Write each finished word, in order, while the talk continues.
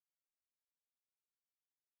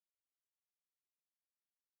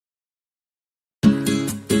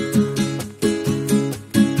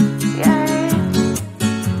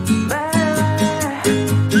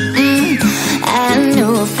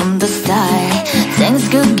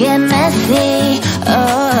could get messy.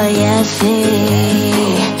 Oh yeah,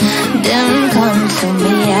 see. Then come to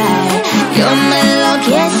me, yo me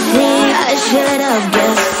enloquecí. I should have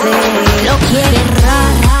guessed it. Lo quiere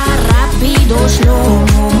rápido,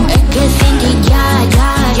 slow-mo. Es que sin ti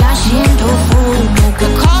ya siento fumo. Que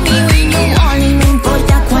call me when you want y no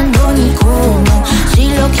importa cuándo ni cómo. Si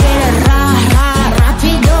lo quiere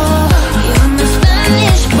rápido, yo me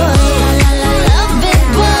Spanish boy. La love it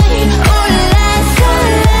boy. Hola,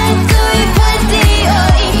 sola, estoy por ti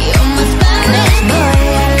hoy. Yo me Spanish boy.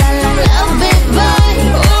 La love it boy.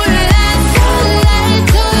 Hola, sola,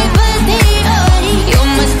 estoy por ti hoy. Yo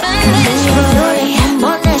me Spanish boy.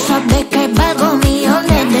 Bonne sabe que valgo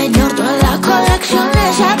millones de Jordan. Las colecciones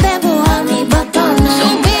ya bebo a mi botón. So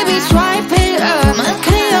baby swipe it up. Me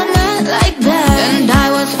creo man like that. And I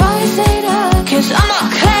was spice it up. Cause I'm a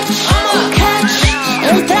catch.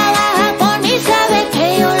 Él trabaja por mí, sabe que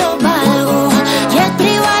yo lo valgo. Y el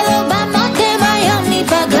privado vamos de Miami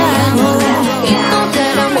pa' Glasgow. You know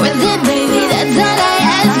that I'm worth it, baby, that's all I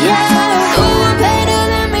ask, yeah. You're better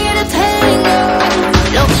than me to tango.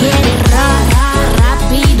 Lo quiere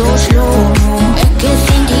rápido, slow-mo. Es que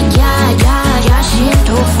sin ti ya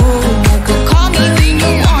siento fumo. Que call me when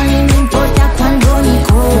you want y no importa cuándo ni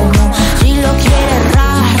cómo. Si lo quiere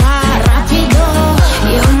rápido,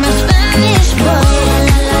 yo me Spanish boy.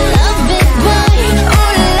 La love it boy.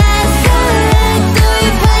 Hola, sola, estoy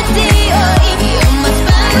por ti hoy. Yo me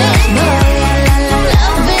Spanish boy. La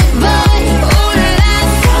love it boy. Hola,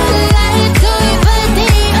 sola, estoy por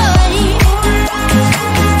ti hoy.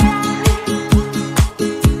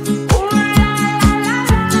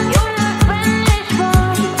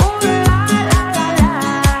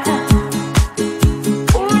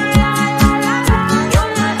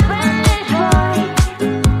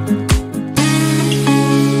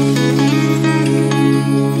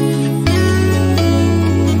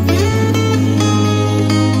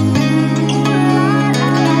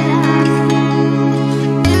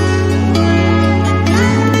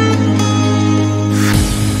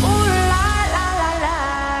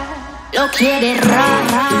 Lo quiere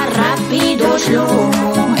rápido,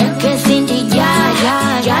 slow-mo. Es que sin ti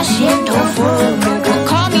ya siento fumo. Que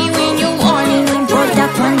call me when you want y no importa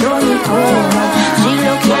cuándo ni cómo. Si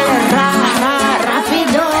lo quiere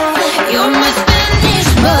rápido, yo me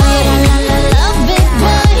Spanish boy. La love it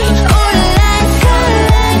boy. Hola,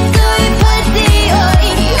 sola, estoy por ti hoy.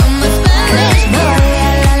 Yo me Spanish boy.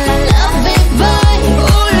 La love it boy.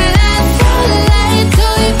 Hola, sola,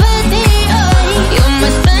 estoy por ti hoy. Yo me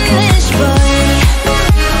Spanish boy.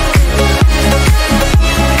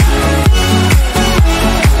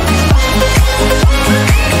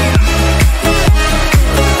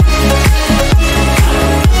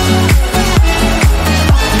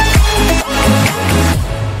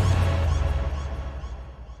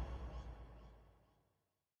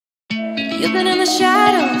 You've been in the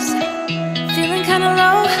shadows, feeling kinda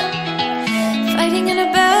low, fighting in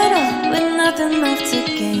a battle with nothing left to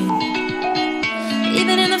gain.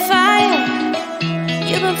 Even in the fire,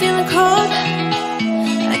 you've been feeling cold.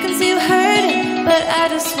 I can see you hurting, but I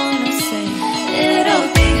just wanna say it'll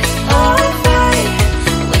be alright.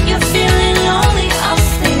 When you're feeling lonely, I'll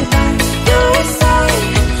stay by your side.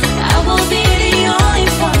 I will be the only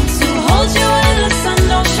one to hold you when the sun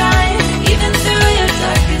don't shine. Even through your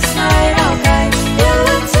darkest night, I'll guide you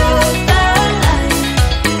to the light.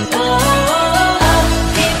 Oh, I'll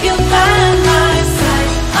keep you by my side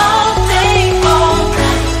all day, all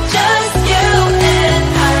night. Just you and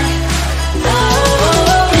I.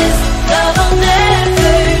 Oh, this love will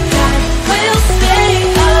never die. We'll stay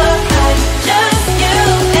alive. Just you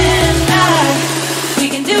and I. We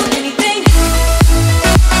can do anything.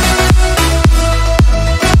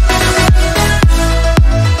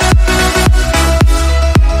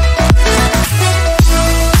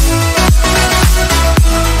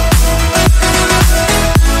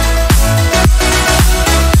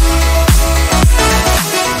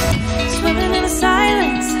 Swimming in the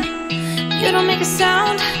silence, you don't make a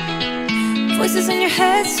sound. Voices in your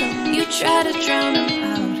head, so you try to drown them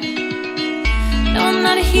out. No, I'm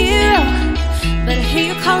not a hero, but I hear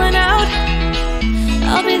you calling out.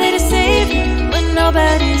 I'll be there to save you when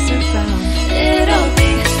nobody's around. It'll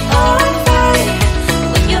be alright.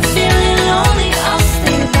 When you're feeling lonely, I'll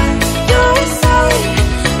stay by your side.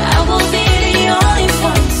 I will be the only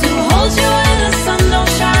one to hold you when the sun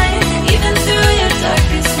don't shine. Even through your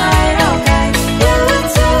darkest night, I'll guide you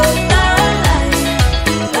to the light.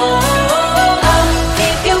 Oh, I'll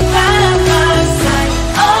keep you by my side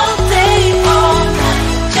all day, all night.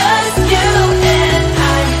 Just you and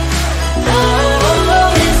I. Oh,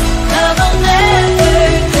 this love will never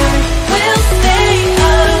die.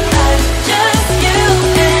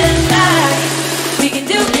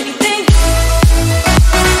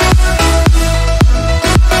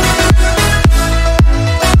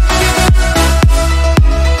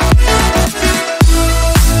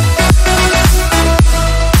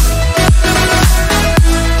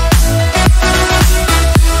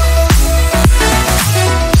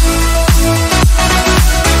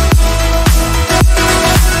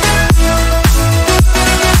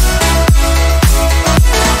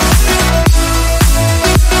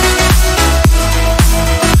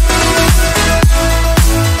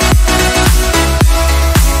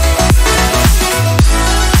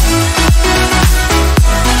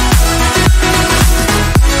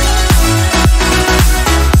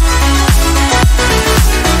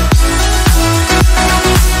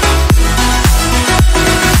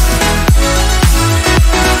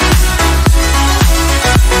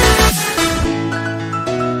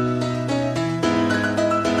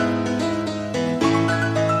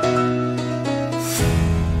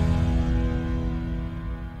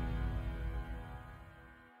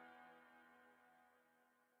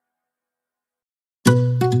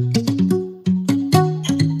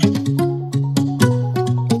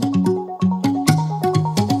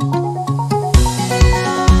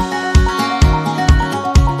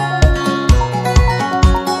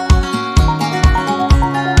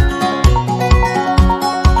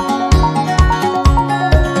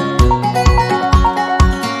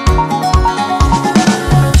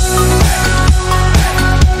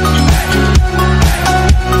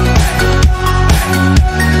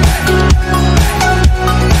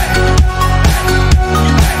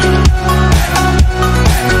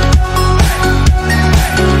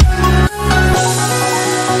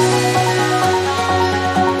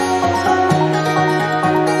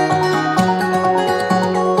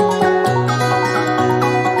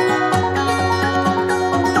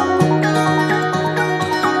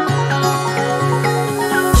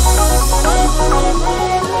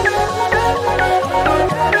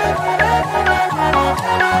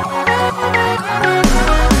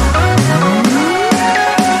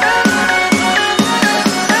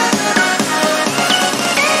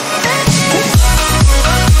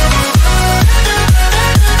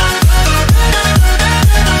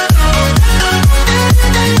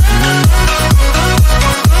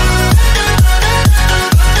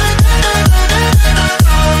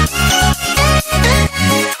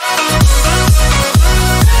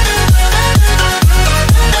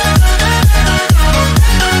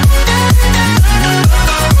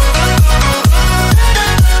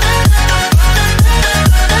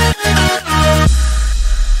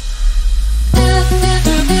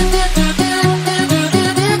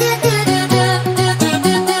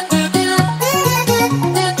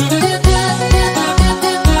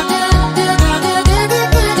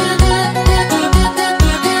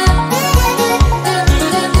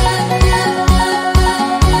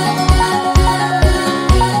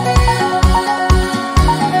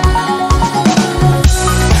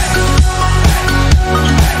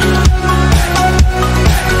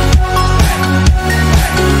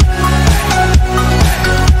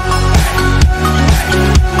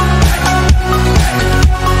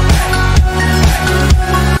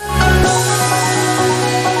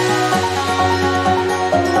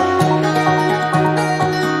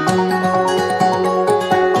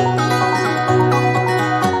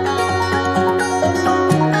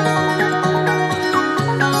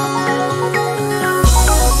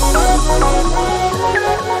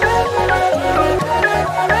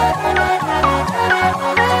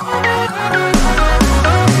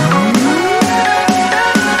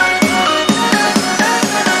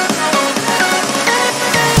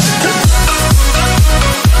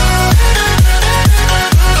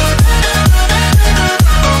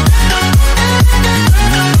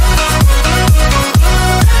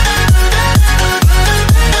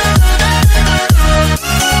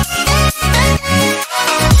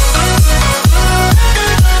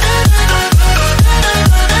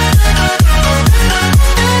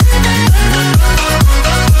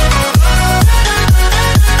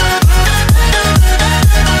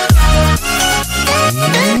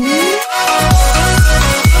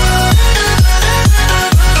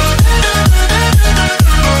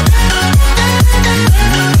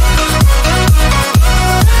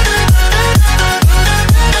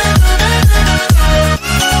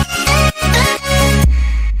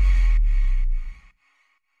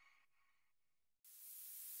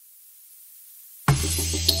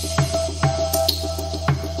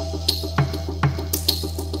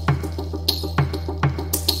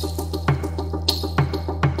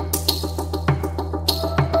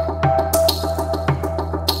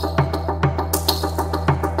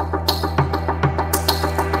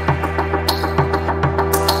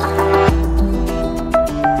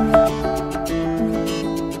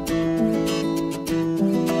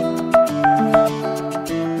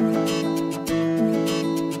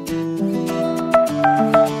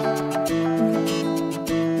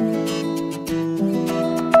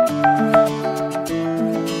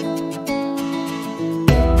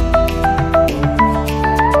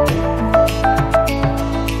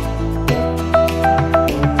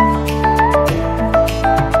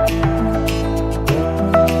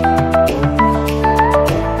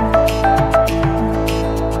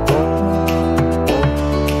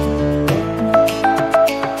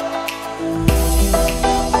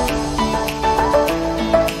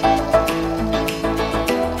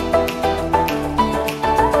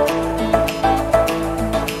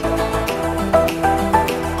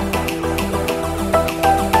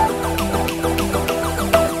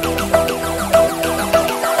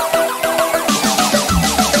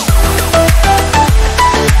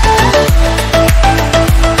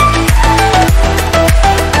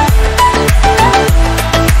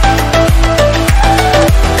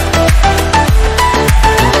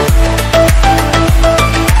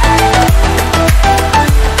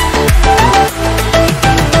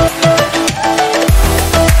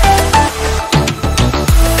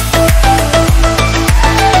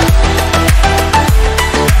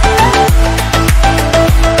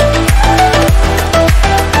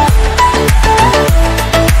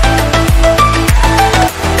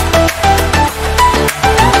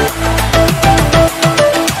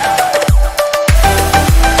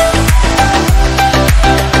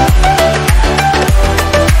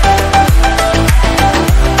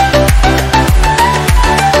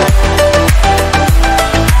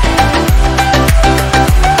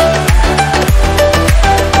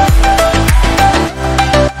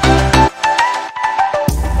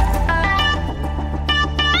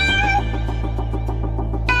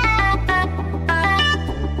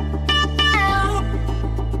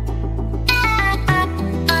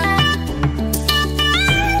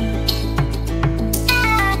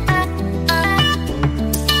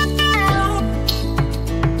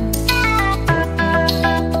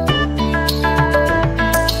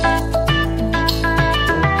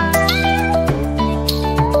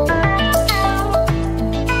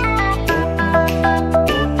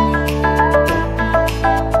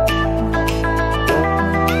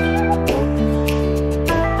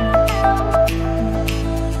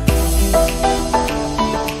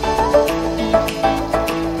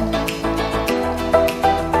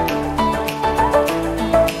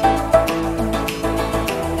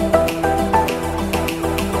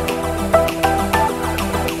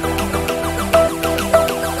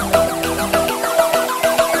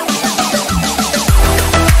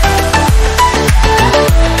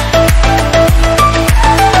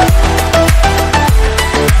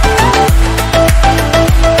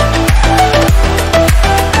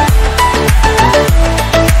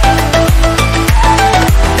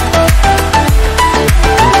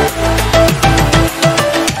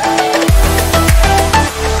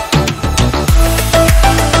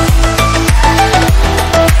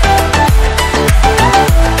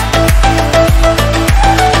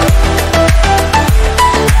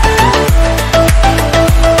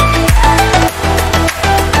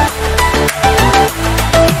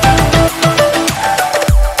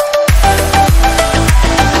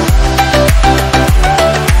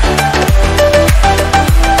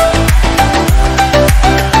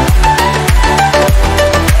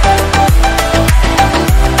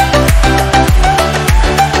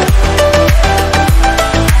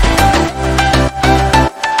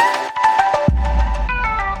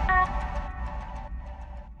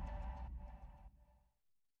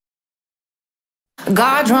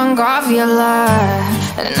 Got drunk off your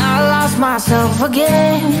love, and I lost myself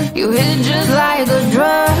again. You hit just like a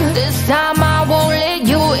drug. This time I won't let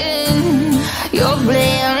you in. You're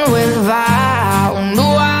playing with fire.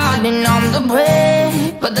 No, I didn't on the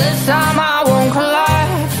bread, but this time I won't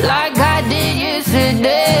collide like I did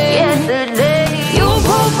yesterday. You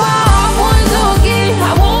broke my heart once again.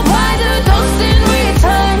 I won't buy the dust in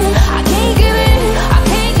return. I can't give it, I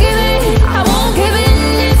can't give it, I won't give it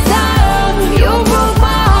this time. You broke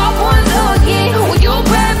my heart once again. Well, you're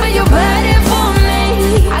bad, but you're bad it for me.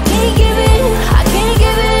 I can't give it, I can't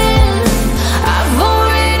give it. I've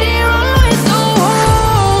already run with the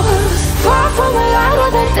world.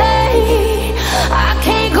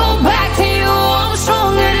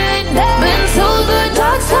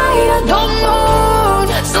 I don't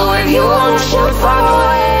know. So if you wanna shoot far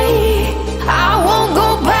away, I won't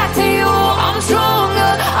go back to you. I'm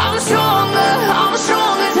stronger, I'm stronger, I'm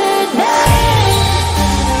stronger today.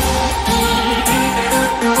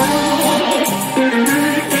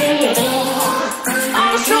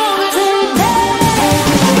 I'm stronger today.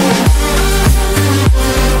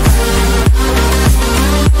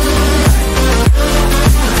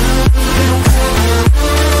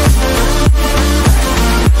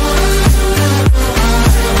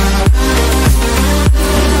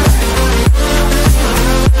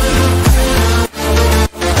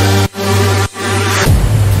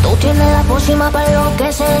 Tiene la pócima para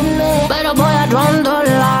enloquecerme, pero voy a draw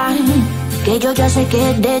the line. Que yo ya sé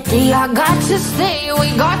que es de ti. I got to stay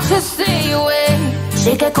away, got to stay away.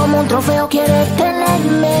 Sé que como un trofeo quieres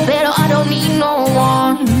tenerme, pero I don't need no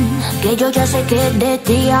one. Que yo ya sé que es de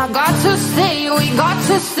ti. I got to stay away, got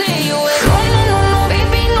to stay away. No, no, no, no,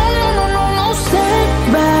 baby, no, no, no, no, no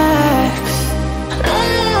setbacks. No,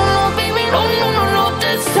 no, no, no, baby, no, no, no, no,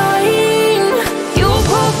 this time. You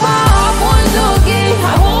broke my heart once again.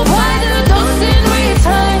 I won't buy the dust in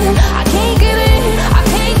return. I can't give in, I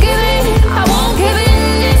can't give in, I won't give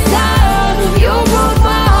in this time. You broke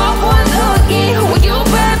my heart once again. Well, you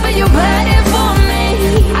bad, but you bad it for me.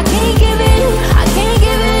 I can't give in, I can't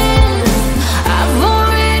give in. I've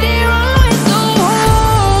already run with the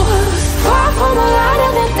wolves, far from the light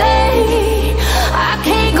of the day. I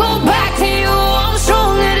can't go back to you, I'm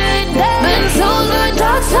stronger today. Been to the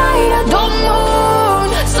dark side, I don't know.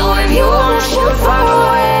 So if you wanna shoot far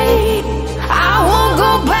away, I won't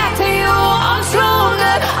go back to you. I'm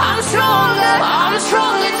stronger, I'm stronger, I'm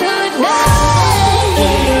stronger today.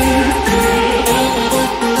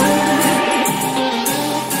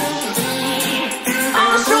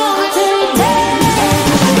 I'm stronger today.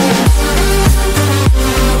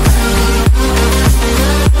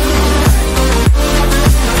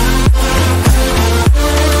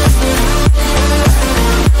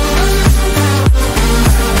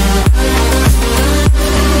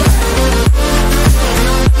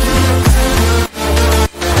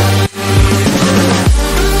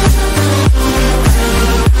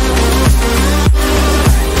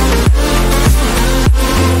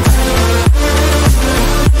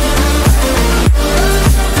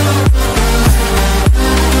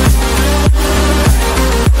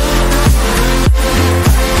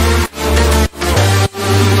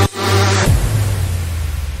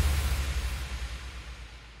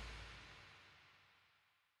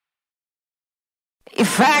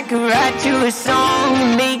 If I could write you a song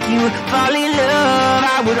and make you fall in love,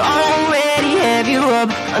 I would already have you up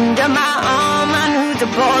under my arm. I knew the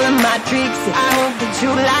ball of my tricks. I hope that you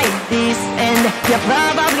like this, and you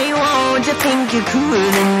probably won't. You think you're cooler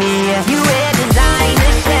than me. You wear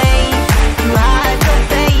designer shades, you hide your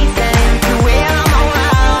face, and you wear them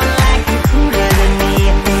around like you're cooler than me.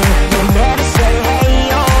 You never say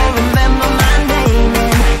hey or remember my name, and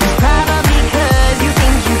it's probably 'cause you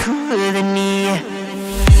think you're cooler than me.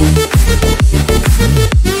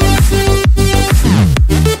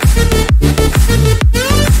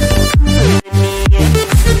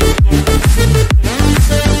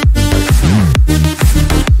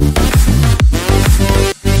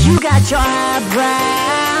 You got your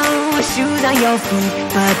highbrow shoes on your feet,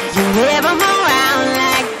 but you wear them around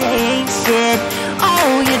like they ain't shit.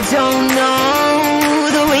 Oh, you don't know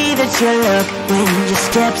the way that you look when your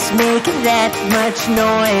steps make that much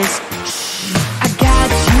noise. I got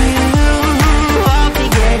you all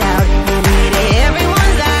figured out. You need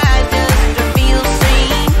everyone's eyes just to feel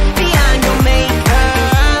seen. Behind your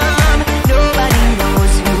makeup, nobody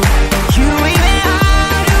knows who you even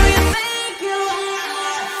are. Who you think you